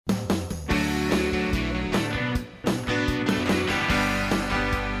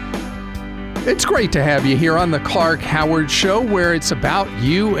It's great to have you here on the Clark Howard Show, where it's about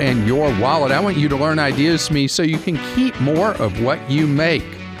you and your wallet. I want you to learn ideas from me so you can keep more of what you make.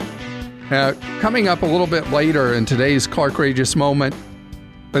 Now, coming up a little bit later in today's Clarkrageous Moment,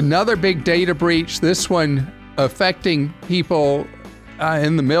 another big data breach, this one affecting people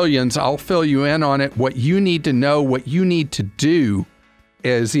in the millions. I'll fill you in on it, what you need to know, what you need to do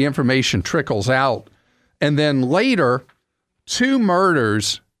as the information trickles out. And then later, 2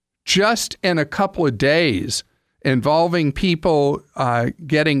 murders just in a couple of days involving people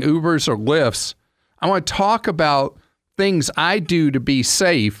getting Ubers or Lyfts. I want to talk about things I do to be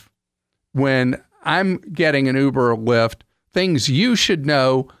safe when I'm getting an Uber or Lyft, things you should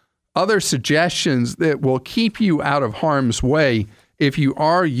know, other suggestions that will keep you out of harm's way if you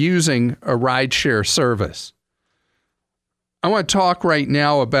are using a rideshare service. I want to talk right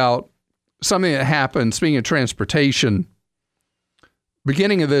now about something that happened, speaking of transportation.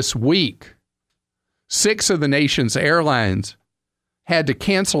 Beginning of this week, 6 of the nation's airlines had to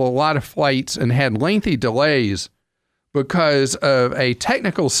cancel a lot of flights and had lengthy delays because of a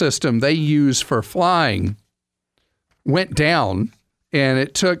technical system they use for flying went down, and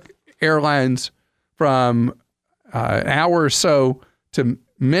it took airlines from an hour or so to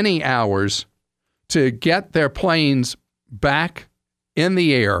many hours to get their planes back in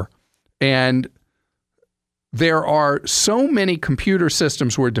the air. And there are so many computer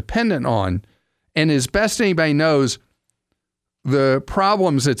systems we're dependent on, and as best anybody knows, the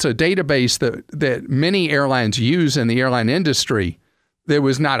problems, it's a database that many airlines use in the airline industry. There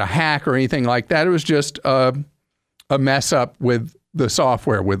was not a hack or anything like that. It was just a mess up with the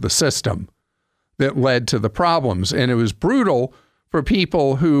software, with the system that led to the problems. And it was brutal for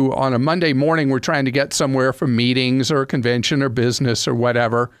people who on a Monday morning were trying to get somewhere for meetings or a convention or business or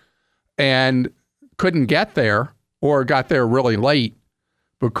whatever, and couldn't get there or got there really late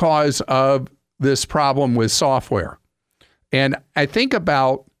because of this problem with software. And I think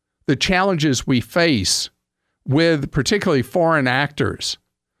about the challenges we face with particularly foreign actors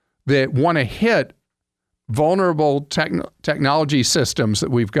that want to hit vulnerable technology systems that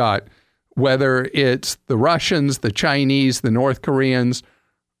we've got, whether it's the Russians, the Chinese, the North Koreans,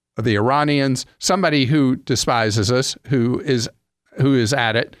 the Iranians, somebody who despises us, who is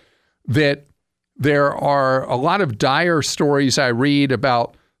at it, that there are a lot of dire stories I read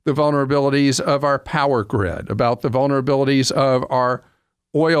about the vulnerabilities of our power grid, about the vulnerabilities of our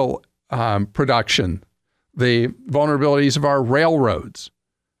oil production, the vulnerabilities of our railroads,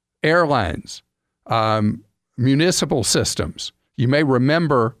 airlines, municipal systems. You may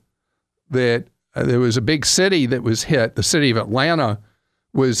remember that there was a big city that was hit. The city of Atlanta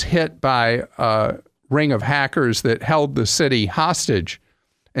was hit by a ring of hackers that held the city hostage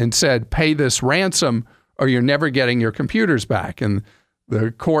and said, pay this ransom or you're never getting your computers back. And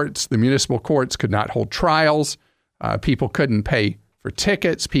the courts, the municipal courts, could not hold trials. People couldn't pay for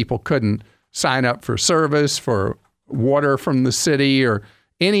tickets. People couldn't sign up for service, for water from the city, or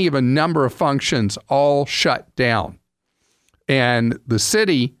any of a number of functions, all shut down. And the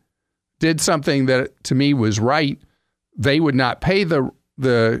city did something that to me was right. They would not pay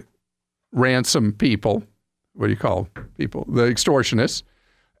the ransom people. What do you call people? The extortionists.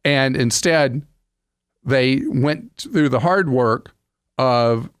 And instead, they went through the hard work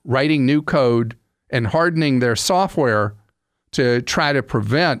of writing new code and hardening their software to try to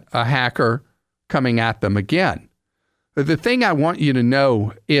prevent a hacker coming at them again. But the thing I want you to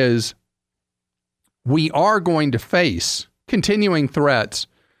know is we are going to face continuing threats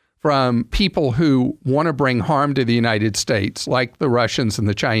from people who want to bring harm to the United States, like the Russians and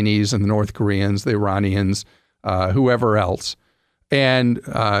the Chinese and the North Koreans, the Iranians, whoever else. And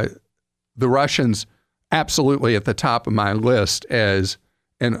the Russians absolutely at the top of my list as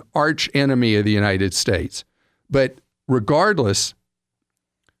an arch enemy of the United States. But regardless,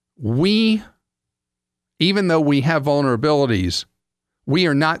 even though we have vulnerabilities, we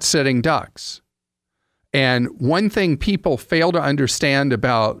are not sitting ducks. And one thing people fail to understand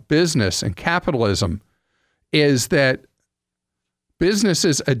about business and capitalism is that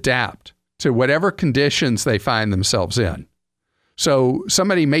businesses adapt to whatever conditions they find themselves in. So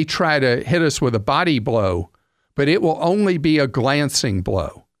somebody may try to hit us with a body blow, but it will only be a glancing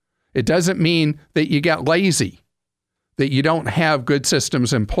blow. It doesn't mean that you get lazy, that you don't have good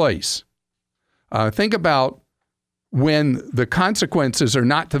systems in place. Think about when the consequences are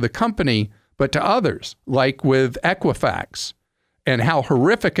not to the company, but to others, like with Equifax, and how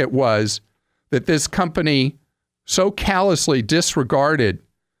horrific it was that this company so callously disregarded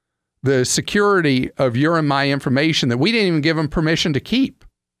the security of your and my information that we didn't even give them permission to keep.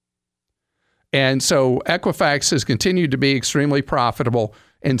 And so Equifax has continued to be extremely profitable.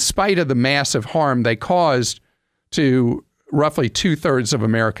 in spite of the massive harm they caused to roughly 2/3 of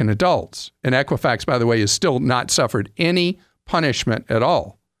American adults. And Equifax, by the way, has still not suffered any punishment at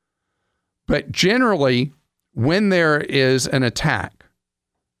all. But generally, when there is an attack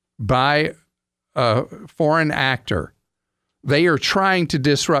by a foreign actor, they are trying to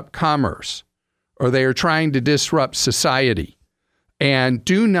disrupt commerce or they are trying to disrupt society. And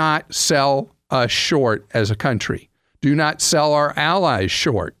do not sell us short as a country. Do not sell our allies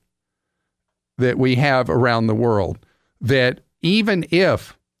short that we have around the world. That even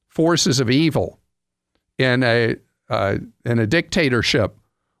if forces of evil in a dictatorship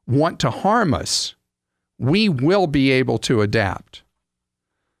want to harm us, we will be able to adapt.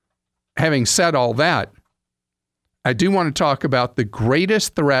 Having said all that, I do want to talk about the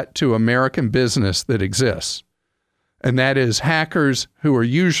greatest threat to American business that exists, and that is hackers who are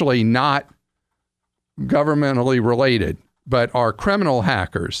usually not governmentally related, but are criminal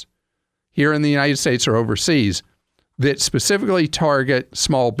hackers here in the United States or overseas that specifically target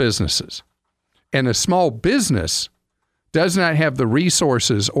small businesses. And a small business does not have the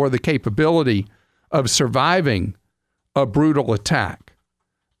resources or the capability of surviving a brutal attack.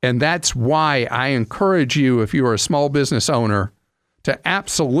 And that's why I encourage you, if you are a small business owner, to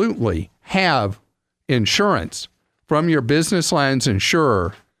absolutely have insurance from your business line's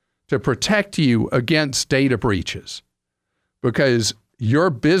insurer to protect you against data breaches, because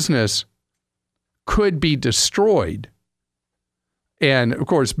your business could be destroyed. And of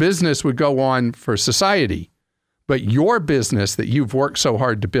course, business would go on for society, but your business that you've worked so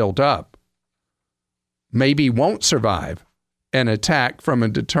hard to build up maybe won't survive an attack from a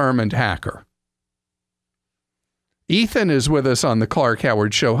determined hacker. Ethan is with us on the Clark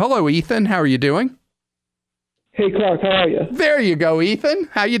Howard Show. Hello, Ethan. How are you doing? Hey, Clark. How are you? There you go, Ethan.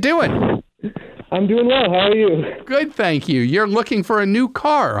 How you doing? I'm doing well. How are you? Good, thank you. You're looking for a new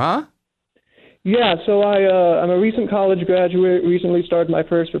car, huh? Yeah, so I'm a recent college graduate, recently started my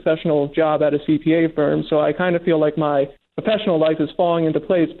first professional job at a CPA firm, so I kind of feel like my professional life is falling into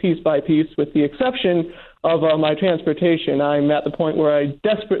place piece by piece, with the exception of my transportation. I'm at the point where I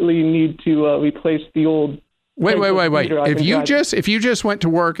desperately need to replace the old... Wait. If you just went to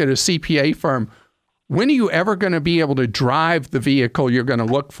work at a CPA firm, when are you ever going to be able to drive the vehicle you're going to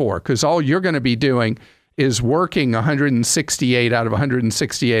look for? Because all you're going to be doing is working 168 out of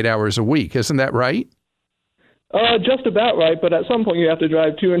 168 hours a week. Isn't that right? Just about right, but at some point you have to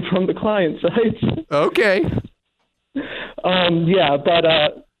drive to and from the client sites. Okay. I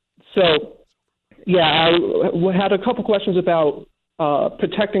had a couple questions about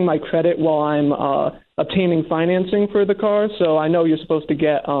protecting my credit while I'm obtaining financing for the car. So I know you're supposed to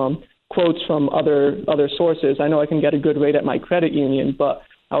get quotes from other sources. I know I can get a good rate at my credit union, but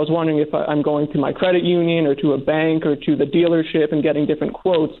I was wondering if I'm going to my credit union or to a bank or to the dealership and getting different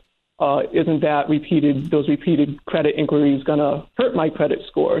quotes, isn't that those repeated credit inquiries going to hurt my credit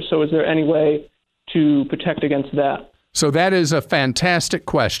score? So is there any way to protect against that? So that is a fantastic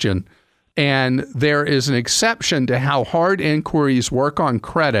question. And there is an exception to how hard inquiries work on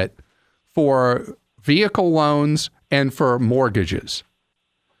credit for vehicle loans and for mortgages.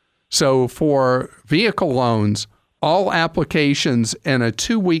 So for vehicle loans, all applications in a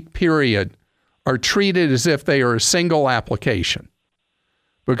 2-week period are treated as if they are a single application,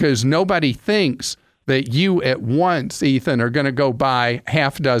 because nobody thinks that you at once, Ethan, are going to go buy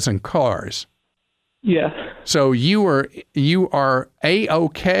half a dozen cars. Yeah. So you are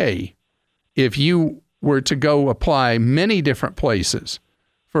A-okay if you were to go apply many different places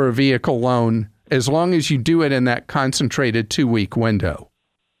for a vehicle loan, as long as you do it in that concentrated 2-week window.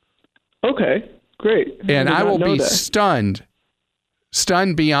 Okay. Great. And I will be stunned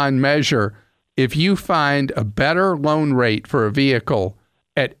beyond measure if you find a better loan rate for a vehicle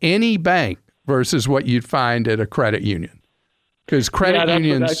at any bank versus what you'd find at a credit union. Because credit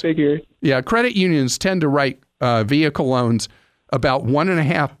unions tend to write vehicle loans about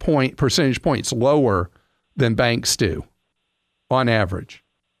 1.5 percentage points lower than banks do on average.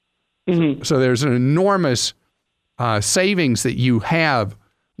 Mm-hmm. So there's an enormous savings that you have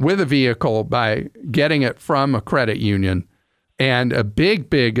with a vehicle by getting it from a credit union, and a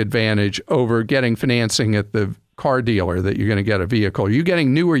big advantage over getting financing at the car dealer that you're going to get a vehicle. Are you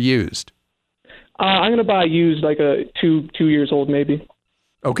getting new or used? I'm going to buy used, like a 2 years old maybe.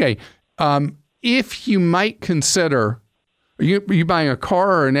 Okay. If you might consider, are you buying a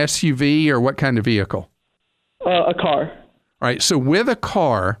car or an SUV, or what kind of vehicle? A car. All right. So with a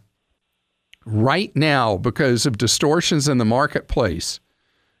car, right now, because of distortions in the marketplace,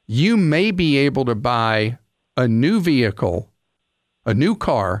 you may be able to buy a new vehicle, a new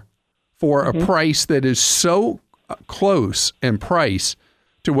car, for a price that is so close in price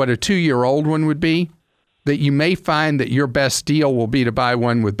to what a 2-year-old one would be, that you may find that your best deal will be to buy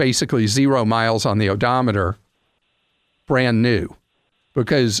one with basically 0 miles on the odometer, brand new,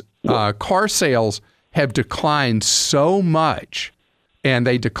 because car sales have declined so much, and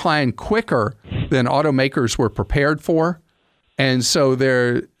they declined quicker than automakers were prepared for. And so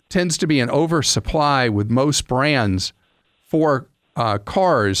there tends to be an oversupply with most brands for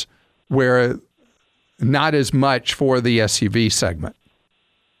cars, where not as much for the SUV segment.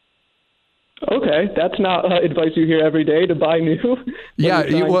 Okay, that's not advice you hear every day to buy new. Yeah,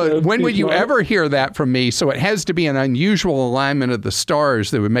 when would you ever hear that from me? So it has to be an unusual alignment of the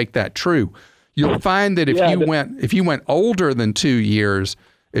stars that would make that true. You'll find that if you went older than 2 years,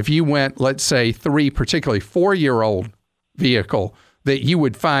 if you went, let's say, 3, particularly 4-year-old vehicle, that you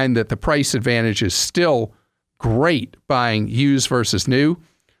would find that the price advantage is still great buying used versus new.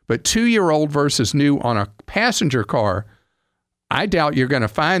 But 2-year-old versus new on a passenger car, I doubt you're going to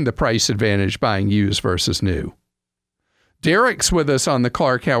find the price advantage buying used versus new. Derek's with us on the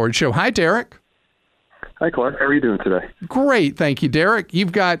Clark Howard Show. Hi, Derek. Hi, Clark. How are you doing today? Great. Thank you, Derek.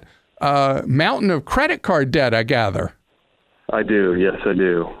 You've got a mountain of credit card debt, I gather. I do. Yes, I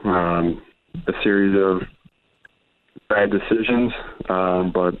do. A series of bad decisions,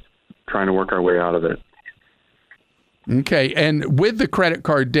 but trying to work our way out of it. Okay. And with the credit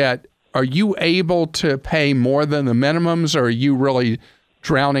card debt, are you able to pay more than the minimums, or are you really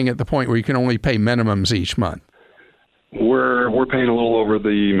drowning at the point where you can only pay minimums each month? We're paying a little over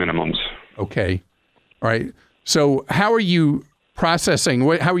the minimums. Okay. All right. So how are you processing?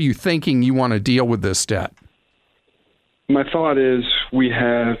 How are you thinking you want to deal with this debt? My thought is we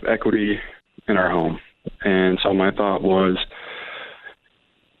have equity in our home. And so my thought was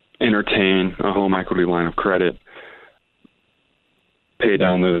entertain a home equity line of credit, pay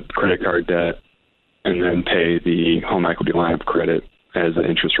down the credit card debt, and then pay the home equity line of credit as the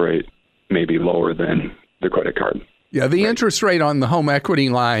interest rate may be lower than the credit card. Yeah, the interest rate on the home equity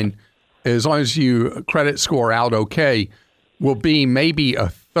line, as long as you credit score out okay, will be maybe a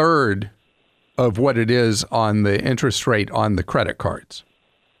third of what it is on the interest rate on the credit cards.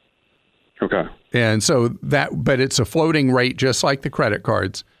 Okay. And so but it's a floating rate just like the credit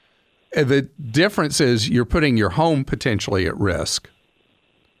cards. The difference is you're putting your home potentially at risk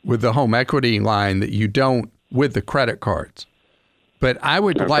with the home equity line that you don't with the credit cards. But I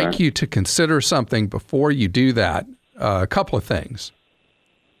would like you to consider something before you do that, a couple of things.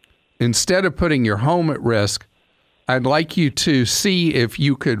 Instead of putting your home at risk, I'd like you to see if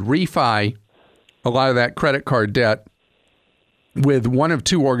you could refi a lot of that credit card debt with one of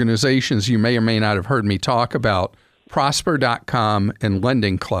two organizations you may or may not have heard me talk about, Prosper.com and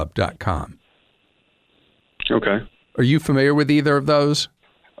LendingClub.com. Okay. Are you familiar with either of those?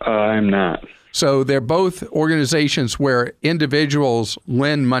 I'm not. So they're both organizations where individuals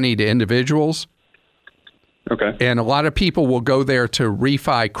lend money to individuals. Okay. And a lot of people will go there to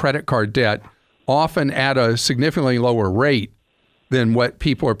refi credit card debt, often at a significantly lower rate than what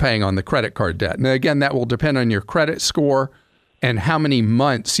people are paying on the credit card debt. Now, again, that will depend on your credit score and how many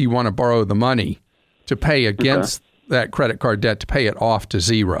months you want to borrow the money to pay against that credit card debt to pay it off to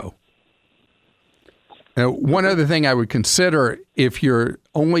zero. Now, one other thing I would consider, if you're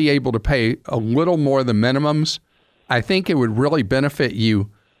only able to pay a little more than minimums, I think it would really benefit you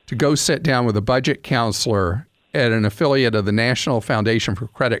to go sit down with a budget counselor at an affiliate of the National Foundation for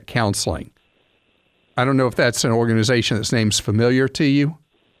Credit Counseling. I don't know if that's an organization that's name's familiar to you.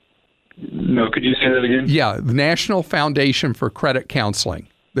 No, could you say that again? Yeah, the National Foundation for Credit Counseling.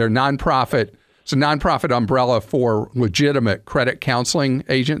 They're nonprofit. It's a nonprofit umbrella for legitimate credit counseling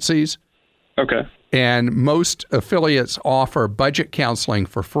agencies. Okay. And most affiliates offer budget counseling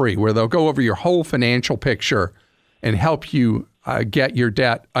for free, where they'll go over your whole financial picture and help you get your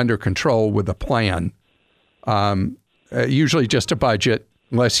debt under control with a plan. Usually just a budget,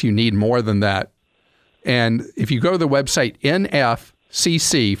 unless you need more than that. And if you go to the website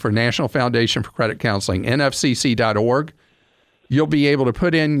NFCC for National Foundation for Credit Counseling, nfcc.org, you'll be able to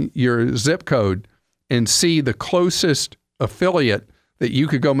put in your zip code and see the closest affiliate that you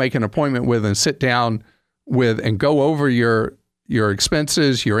could go make an appointment with and sit down with and go over your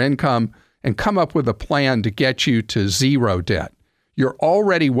expenses, your income, and come up with a plan to get you to zero debt. You're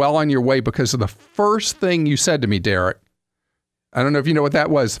already well on your way because of the first thing you said to me, Derek. I don't know if you know what that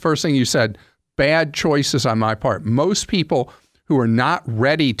was. The first thing you said, bad choices on my part. Most people who are not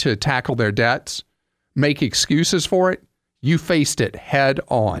ready to tackle their debts make excuses for it. You faced it head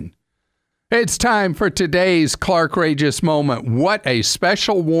on. It's time for today's Clark-rageous moment. What a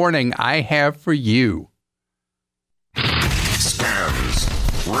special warning I have for you. Scams,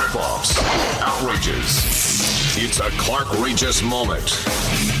 ripoffs, outrages. It's a Clark-rageous moment.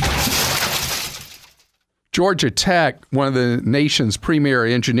 Georgia Tech, one of the nation's premier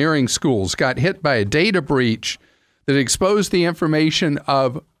engineering schools, got hit by a data breach that exposed the information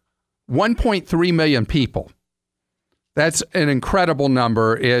of 1.3 million people. That's an incredible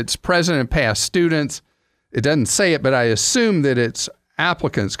number. It's present and past students. It doesn't say it, but I assume that it's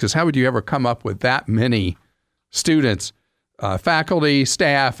applicants, because how would you ever come up with that many students? Faculty,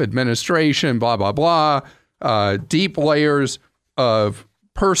 staff, administration, blah, blah, blah, deep layers of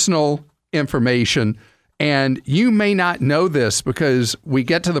personal information. And you may not know this because we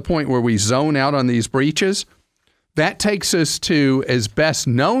get to the point where we zone out on these breaches. That takes us to, as best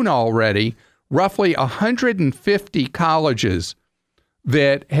known already, roughly 150 colleges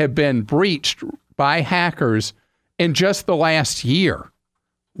that have been breached by hackers in just the last year.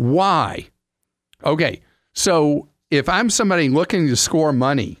 Why? Okay, so if I'm somebody looking to score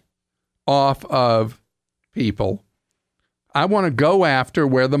money off of people, I want to go after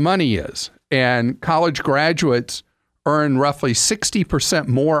where the money is. And college graduates earn roughly 60%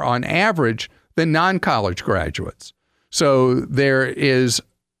 more on average than non-college graduates. So there is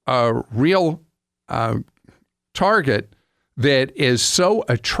a real target that is so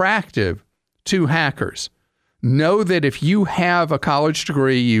attractive to hackers. Know that if you have a college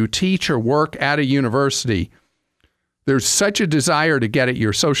degree, you teach or work at a university, there's such a desire to get at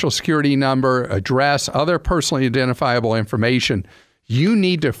your social security number, address, other personally identifiable information. You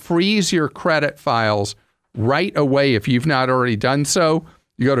need to freeze your credit files right away if you've not already done so.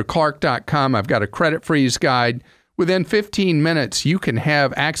 You go to Clark.com. I've got a credit freeze guide. Within 15 minutes, you can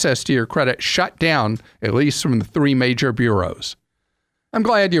have access to your credit shut down, at least from the 3 major bureaus. I'm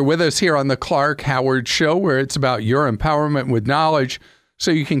glad you're with us here on the Clark Howard Show, where it's about your empowerment with knowledge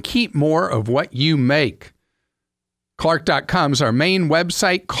so you can keep more of what you make. Clark.com is our main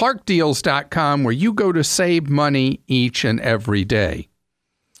website, clarkdeals.com, where you go to save money each and every day.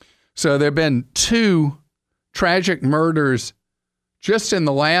 So there have been 2 tragic murders just in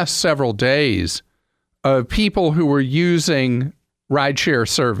the last several days of people who were using rideshare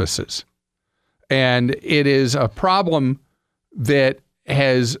services. And it is a problem that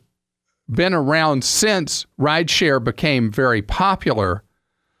has been around since rideshare became very popular.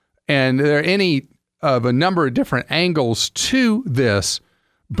 And there are any of a number of different angles to this,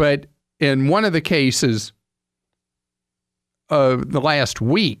 but in one of the cases of the last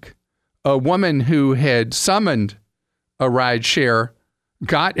week, a woman who had summoned a rideshare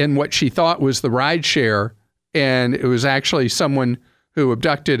got in what she thought was the rideshare, and it was actually someone who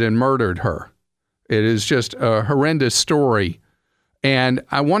abducted and murdered her. It is just a horrendous story. And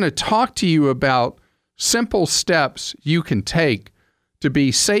I want to talk to you about simple steps you can take to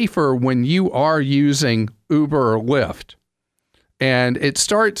be safer when you are using Uber or Lyft. And it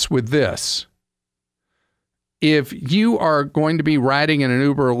starts with this. If you are going to be riding in an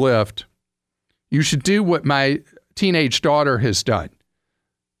Uber or Lyft, you should do what my teenage daughter has done.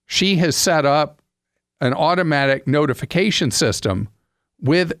 She has set up an automatic notification system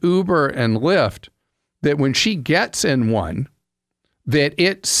with Uber and Lyft that when she gets in one, that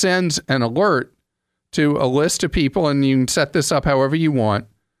it sends an alert to a list of people, and you can set this up however you want,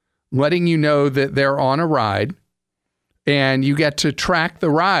 letting you know that they're on a ride, and you get to track the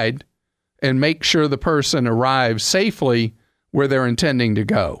ride and make sure the person arrives safely where they're intending to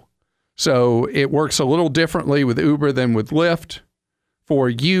go. So it works a little differently with Uber than with Lyft for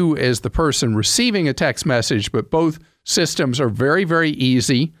you as the person receiving a text message, but both systems are very, very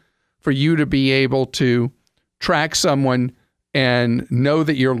easy for you to be able to track someone and know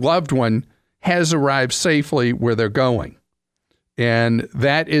that your loved one has arrived safely where they're going. And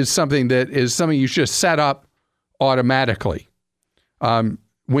that is something you just set up automatically.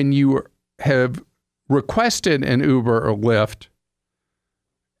 When you have requested an Uber or Lyft,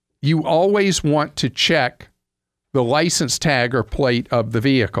 you always want to check the license tag or plate of the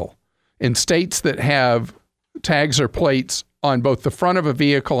vehicle. In states that have tags or plates on both the front of a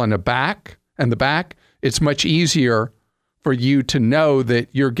vehicle and the back, it's much easier for you to know that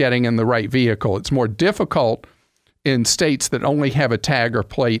you're getting in the right vehicle. It's more difficult in states that only have a tag or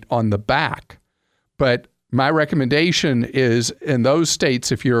plate on the back. But my recommendation is in those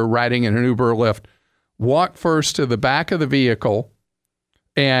states, if you're riding in an Uber or Lyft, walk first to the back of the vehicle,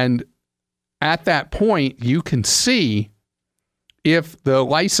 and at that point, you can see if the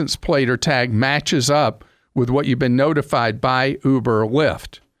license plate or tag matches up with what you've been notified by Uber or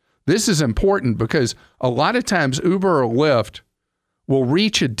Lyft. This is important because a lot of times Uber or Lyft will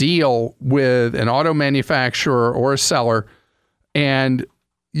reach a deal with an auto manufacturer or a seller, and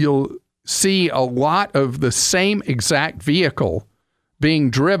you'll see a lot of the same exact vehicle being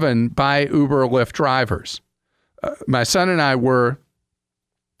driven by Uber or Lyft drivers. My son and I were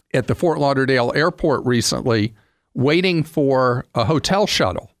at the Fort Lauderdale airport recently waiting for a hotel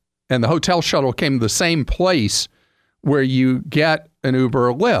shuttle. And the hotel shuttle came to the same place where you get an Uber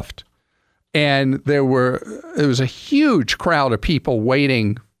or Lyft. And there was a huge crowd of people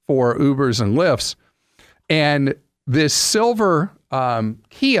waiting for Ubers and Lyfts. And this silver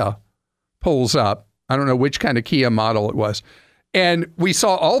Kia pulls up. I don't know which kind of Kia model it was. And we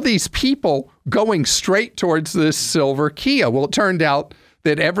saw all these people going straight towards this silver Kia. Well, it turned out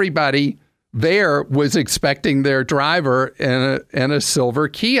that everybody there was expecting their driver in a silver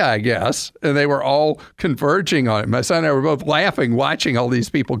Kia, I guess. And they were all converging on it. My son and I were both laughing, watching all these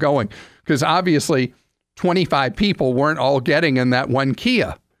people going, because obviously 25 people weren't all getting in that one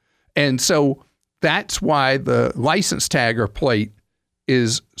Kia. And so that's why the license tag or plate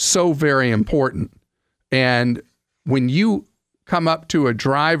is so very important. And when you come up to a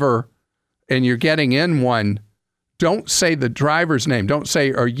driver and you're getting in one, don't say the driver's name. Don't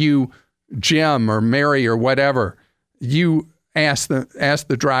say, are you Jim or Mary or whatever. You ask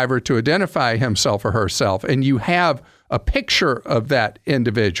the driver to identify himself or herself, and you have a picture of that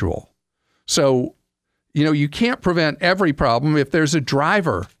individual. So, you can't prevent every problem. If there's a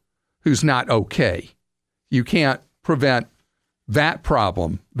driver who's not okay, you can't prevent that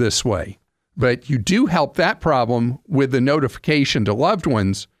problem this way. But you do help that problem with the notification to loved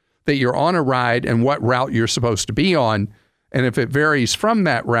ones that you're on a ride and what route you're supposed to be on. And if it varies from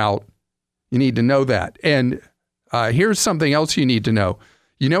that route, you need to know that. And here's something else you need to know.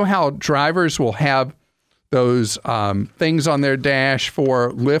 You know how drivers will have those things on their dash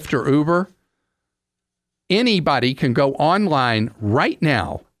for Lyft or Uber? Anybody can go online right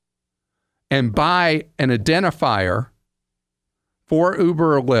now and buy an identifier for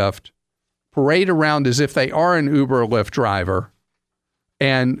Uber or Lyft, parade around as if they are an Uber or Lyft driver,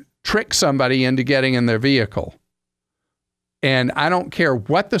 and trick somebody into getting in their vehicle. And I don't care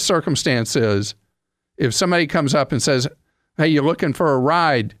what the circumstance is. If somebody comes up and says, hey, you're looking for a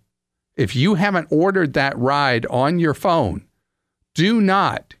ride, if you haven't ordered that ride on your phone, do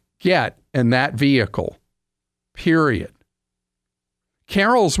not get in that vehicle, period.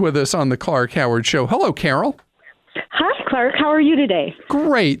 Carol's with us on the Clark Howard Show. Hello, Carol. Hi, Clark. How are you today?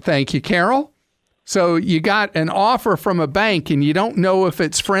 Great. Thank you, Carol. So you got an offer from a bank and you don't know if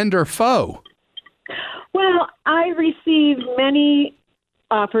it's friend or foe. Well, I received many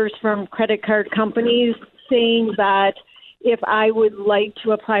offers from credit card companies saying that if I would like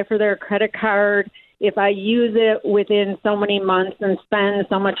to apply for their credit card, if I use it within so many months and spend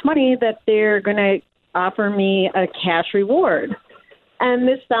so much money, that they're going to offer me a cash reward. And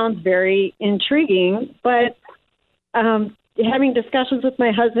this sounds very intriguing, but having discussions with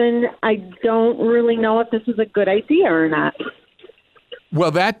my husband, I don't really know if this is a good idea or not.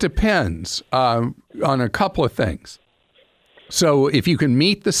 Well, that depends on a couple of things. So if you can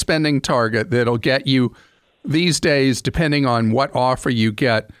meet the spending target, that'll get you these days, depending on what offer you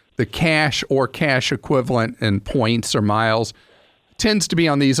get, the cash or cash equivalent in points or miles tends to be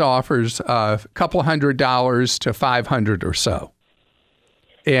on these offers a couple $100 to $500 or so.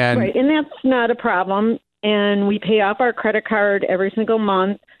 And right, and that's not a problem. And we pay off our credit card every single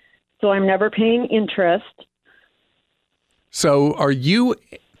month, so I'm never paying interest. So are you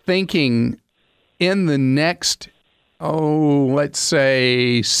thinking in the next, let's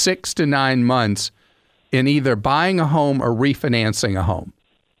say 6 to 9 months in either buying a home or refinancing a home?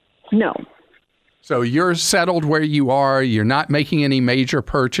 No. So you're settled where you are. You're not making any major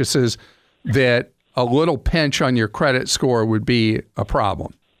purchases that a little pinch on your credit score would be a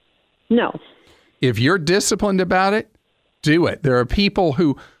problem? No. If you're disciplined about it, do it. There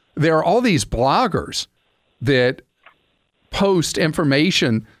are all these bloggers that post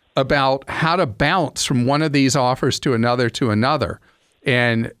information about how to bounce from one of these offers to another.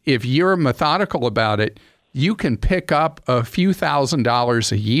 And if you're methodical about it, you can pick up a few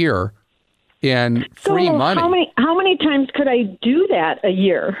 $1,000s a year in free money. How many times could I do that a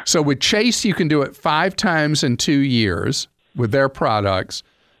year? So with Chase, you can do it 5 times in 2 years with their products.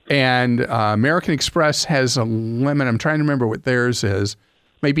 And American Express has a limit. I'm trying to remember what theirs is.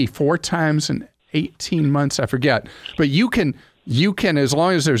 Maybe 4 times in 18 months. I forget. But you can, as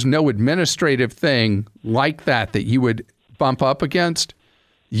long as there's no administrative thing like that you would bump up against,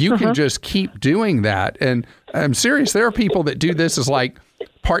 you can just keep doing that. And I'm serious. There are people that do this as like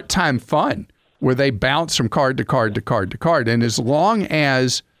part-time fun where they bounce from card to card to card to card. And as long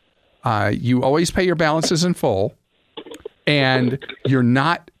as you always pay your balances in full and you're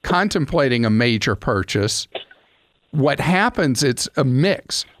not contemplating a major purchase, what happens, it's a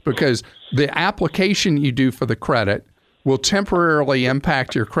mix because the application you do for the credit will temporarily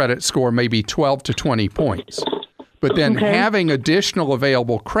impact your credit score maybe 12 to 20 points. But then having additional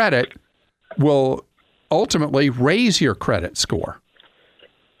available credit will ultimately raise your credit score.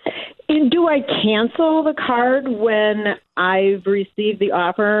 And do I cancel the card when I've received the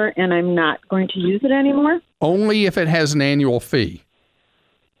offer and I'm not going to use it anymore? Only if it has an annual fee.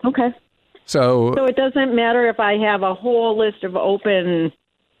 Okay. So it doesn't matter if I have a whole list of open...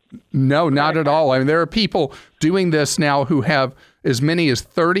 No, not at all. I mean, there are people doing this now who have as many as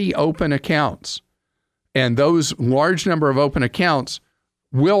 30 open accounts. And those large number of open accounts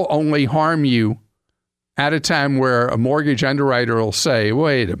will only harm you at a time where a mortgage underwriter will say,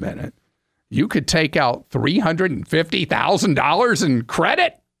 wait a minute, you could take out $350,000 in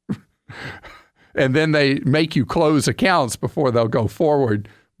credit? And then they make you close accounts before they'll go forward.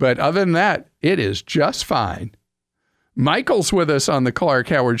 But other than that, it is just fine. Michael's with us on the Clark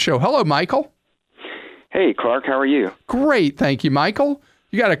Howard Show. Hello, Michael. Hey, Clark. How are you? Great. Thank you, Michael.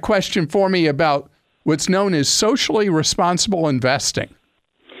 You got a question for me about what's known as socially responsible investing.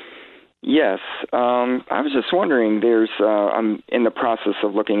 Yes. I was just wondering, I'm in the process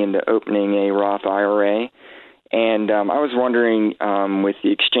of looking into opening a Roth IRA. And I was wondering, with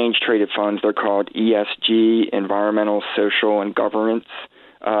the exchange-traded funds, they're called ESG, Environmental, Social, and Governance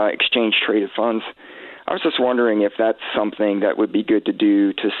exchange-traded funds. I was just wondering if that's something that would be good to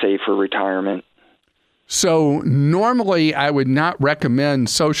do to save for retirement. So normally I would not recommend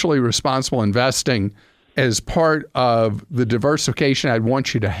socially responsible investing as part of the diversification I'd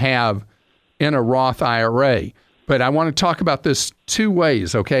want you to have in a Roth IRA. But I want to talk about this two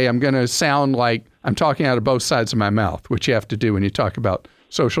ways, okay? I'm going to sound like I'm talking out of both sides of my mouth, which you have to do when you talk about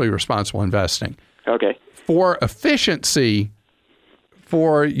socially responsible investing. Okay. For efficiency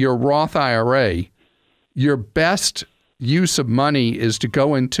for your Roth IRA, your best use of money is to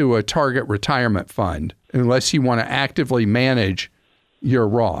go into a target retirement fund unless you want to actively manage your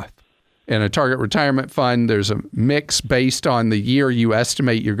Roth. In a target retirement fund, there's a mix based on the year you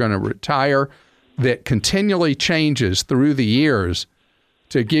estimate you're going to retire that continually changes through the years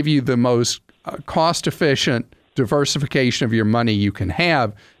to give you the most cost-efficient diversification of your money you can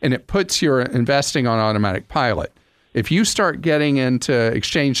have, and it puts your investing on automatic pilot. If you start getting into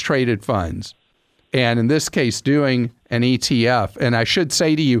exchange-traded funds, and in this case, doing an ETF, and I should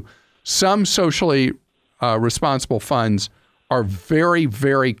say to you, some socially responsible funds are very,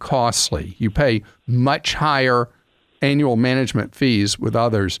 very costly. You pay much higher annual management fees with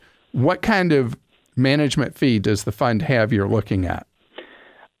others. What kind of management fee does the fund have you're looking at?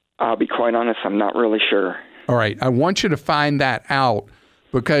 I'll be quite honest, I'm not really sure. All right. I want you to find that out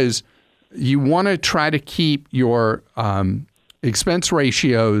because you want to try to keep your expense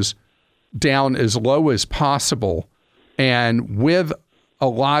ratios down as low as possible. And with a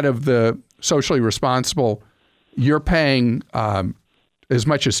lot of the socially responsible, you're paying as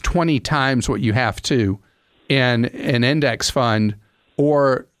much as 20 times what you have to in an index fund,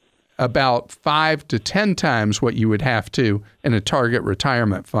 or about 5 to 10 times what you would have to in a target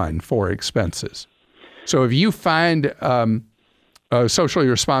retirement fund for expenses. So if you find a socially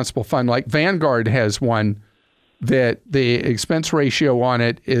responsible fund, like Vanguard has one that the expense ratio on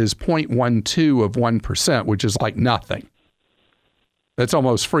it is 0.12 of 1%, which is like nothing. That's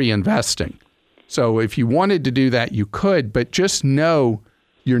almost free investing. So if you wanted to do that, you could, but just know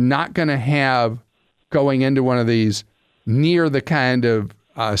you're not going to have going into one of these near the kind of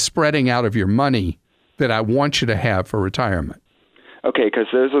spreading out of your money that I want you to have for retirement. Okay, because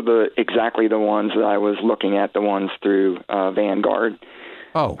those are exactly the ones that I was looking at, the ones through Vanguard.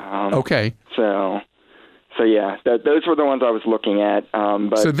 Oh, okay. So yeah, those were the ones I was looking at.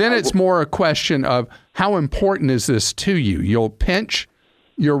 But so then it's more a question of how important is this to you? You'll pinch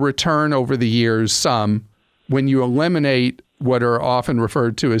your return over the years some when you eliminate what are often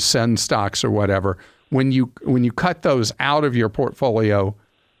referred to as SEN stocks or whatever. When you cut those out of your portfolio,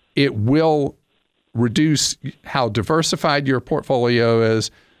 it will reduce how diversified your portfolio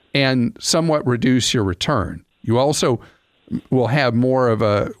is and somewhat reduce your return. You also will have more of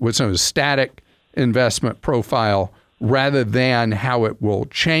what's known as static investment profile rather than how it will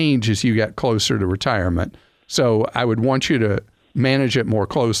change as you get closer to retirement. So I would want you to manage it more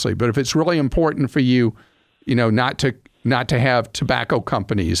closely. But if it's really important for you, not to have tobacco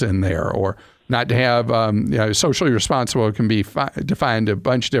companies in there, or not to have socially responsible, it can be defined a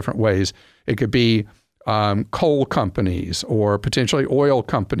bunch of different ways. It could be coal companies or potentially oil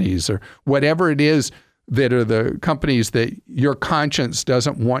companies or whatever it is that are the companies that your conscience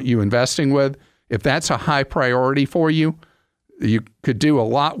doesn't want you investing with. If that's a high priority for you, you could do a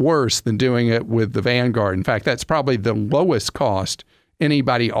lot worse than doing it with the Vanguard. In fact, that's probably the lowest cost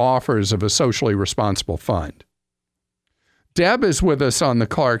anybody offers of a socially responsible fund. Deb is with us on the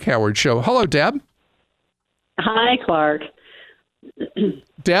Clark Howard Show. Hello, Deb. Hi, Clark.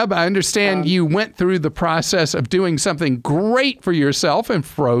 Deb, I understand you went through the process of doing something great for yourself and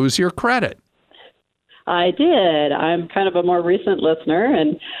froze your credit. I did. I'm kind of a more recent listener,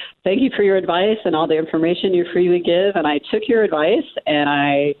 and thank you for your advice and all the information you freely give. And I took your advice, and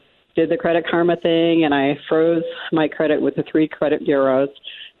I did the Credit Karma thing, and I froze my credit with the 3 credit bureaus.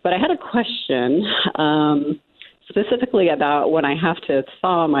 But I had a question specifically about when I have to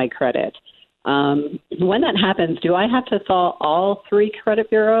thaw my credit. When that happens, do I have to thaw all 3 credit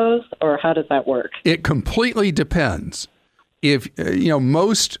bureaus, or how does that work? It completely depends. If,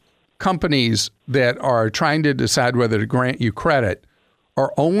 most companies that are trying to decide whether to grant you credit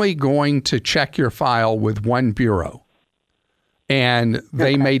are only going to check your file with 1 bureau. And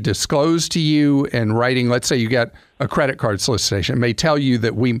they may disclose to you in writing, let's say you get a credit card solicitation, it may tell you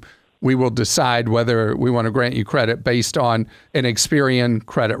that we will decide whether we want to grant you credit based on an Experian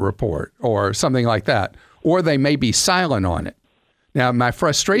credit report or something like that. Or they may be silent on it. Now, my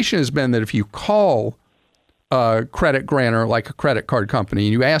frustration has been that if you call a credit grantor like a credit card company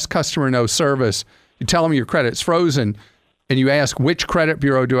and you ask customer no service, you tell them your credit's frozen, and you ask which credit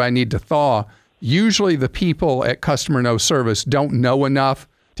bureau do I need to thaw, usually the people at customer no service don't know enough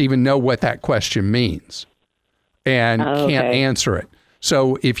to even know what that question means and can't answer it.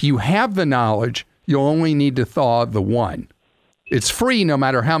 So if you have the knowledge, you'll only need to thaw the 1. It's free no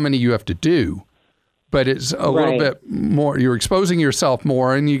matter how many you have to do, but it's a little bit more, you're exposing yourself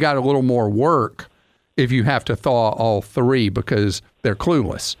more, and you got a little more work if you have to thaw all 3 because they're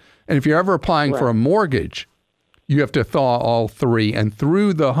clueless. And if you're ever applying for a mortgage, you have to thaw all 3. And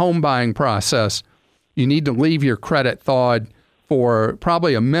through the home buying process, you need to leave your credit thawed for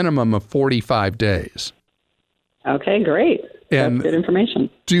probably a minimum of 45 days. Okay, great. And that's good information.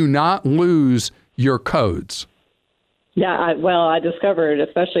 Do not lose your codes. Yeah, I discovered,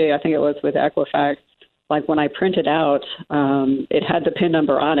 especially I think it was with Equifax, like when I printed out, it had the PIN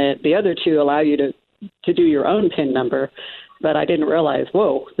number on it. The other 2 allow you to do your own PIN number, but I didn't realize,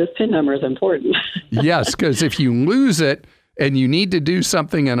 this PIN number is important. Yes, because if you lose it and you need to do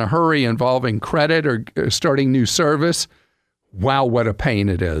something in a hurry involving credit or starting new service, wow, what a pain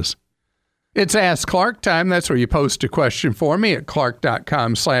it is. It's Ask Clark time. That's where you post a question for me at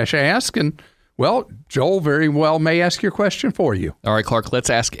clark.com/ask. And, well, Joel very well may ask your question for you. All right, Clark, let's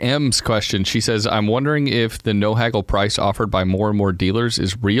ask M's question. She says, I'm wondering if the no-haggle price offered by more and more dealers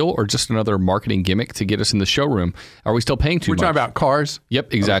is real or just another marketing gimmick to get us in the showroom. Are we still paying too much? We're talking about cars?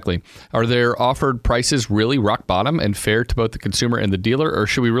 Yep, exactly. Okay. Are their offered prices really rock bottom and fair to both the consumer and the dealer, or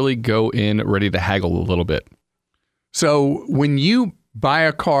should we really go in ready to haggle a little bit? So when you buy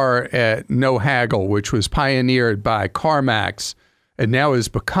a car at no haggle, which was pioneered by CarMax and now is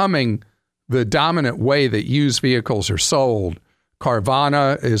becoming the dominant way that used vehicles are sold.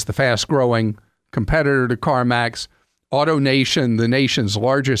 Carvana is the fast-growing competitor to CarMax. AutoNation, the nation's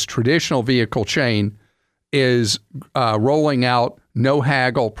largest traditional vehicle chain, is rolling out no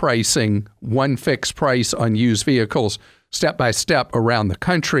haggle pricing, 1 fixed price on used vehicles, step by step around the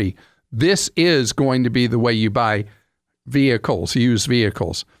country. This is going to be the way you buy vehicles, used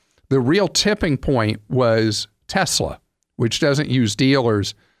vehicles. The real tipping point was Tesla, which doesn't use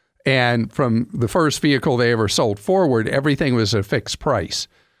dealers. And from the first vehicle they ever sold forward, everything was a fixed price.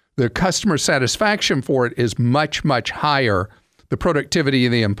 The customer satisfaction for it is much, much higher. The productivity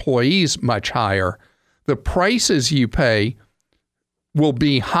of the employees much higher. The prices you pay will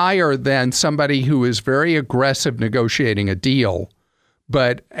be higher than somebody who is very aggressive negotiating a deal,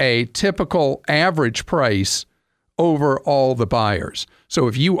 but a typical average price over all the buyers. So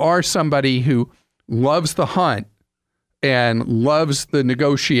if you are somebody who loves the hunt and loves the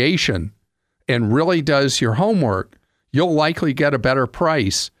negotiation and really does your homework, you'll likely get a better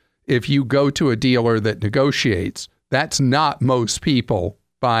price if you go to a dealer that negotiates. That's not most people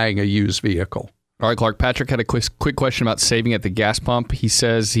buying a used vehicle. All right, Clark. Patrick had a quick question about saving at the gas pump. He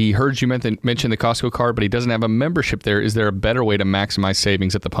says he heard you mention the Costco card, but he doesn't have a membership there. Is there a better way to maximize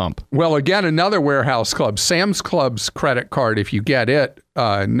savings at the pump? Well, again, another warehouse club, Sam's Club's credit card, if you get it,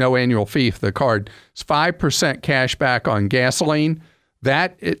 no annual fee for the card, it's 5% cash back on gasoline.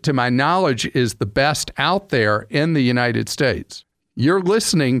 That, to my knowledge, is the best out there in the United States. You're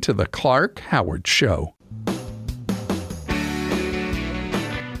listening to The Clark Howard Show.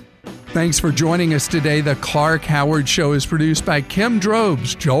 Thanks for joining us today. The Clark Howard Show is produced by Kim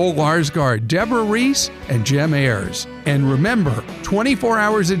Drobes, Joel Larsgaard, Deborah Reese, and Jim Ayers. And remember, 24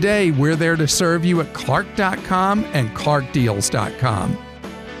 hours a day, we're there to serve you at clark.com and clarkdeals.com.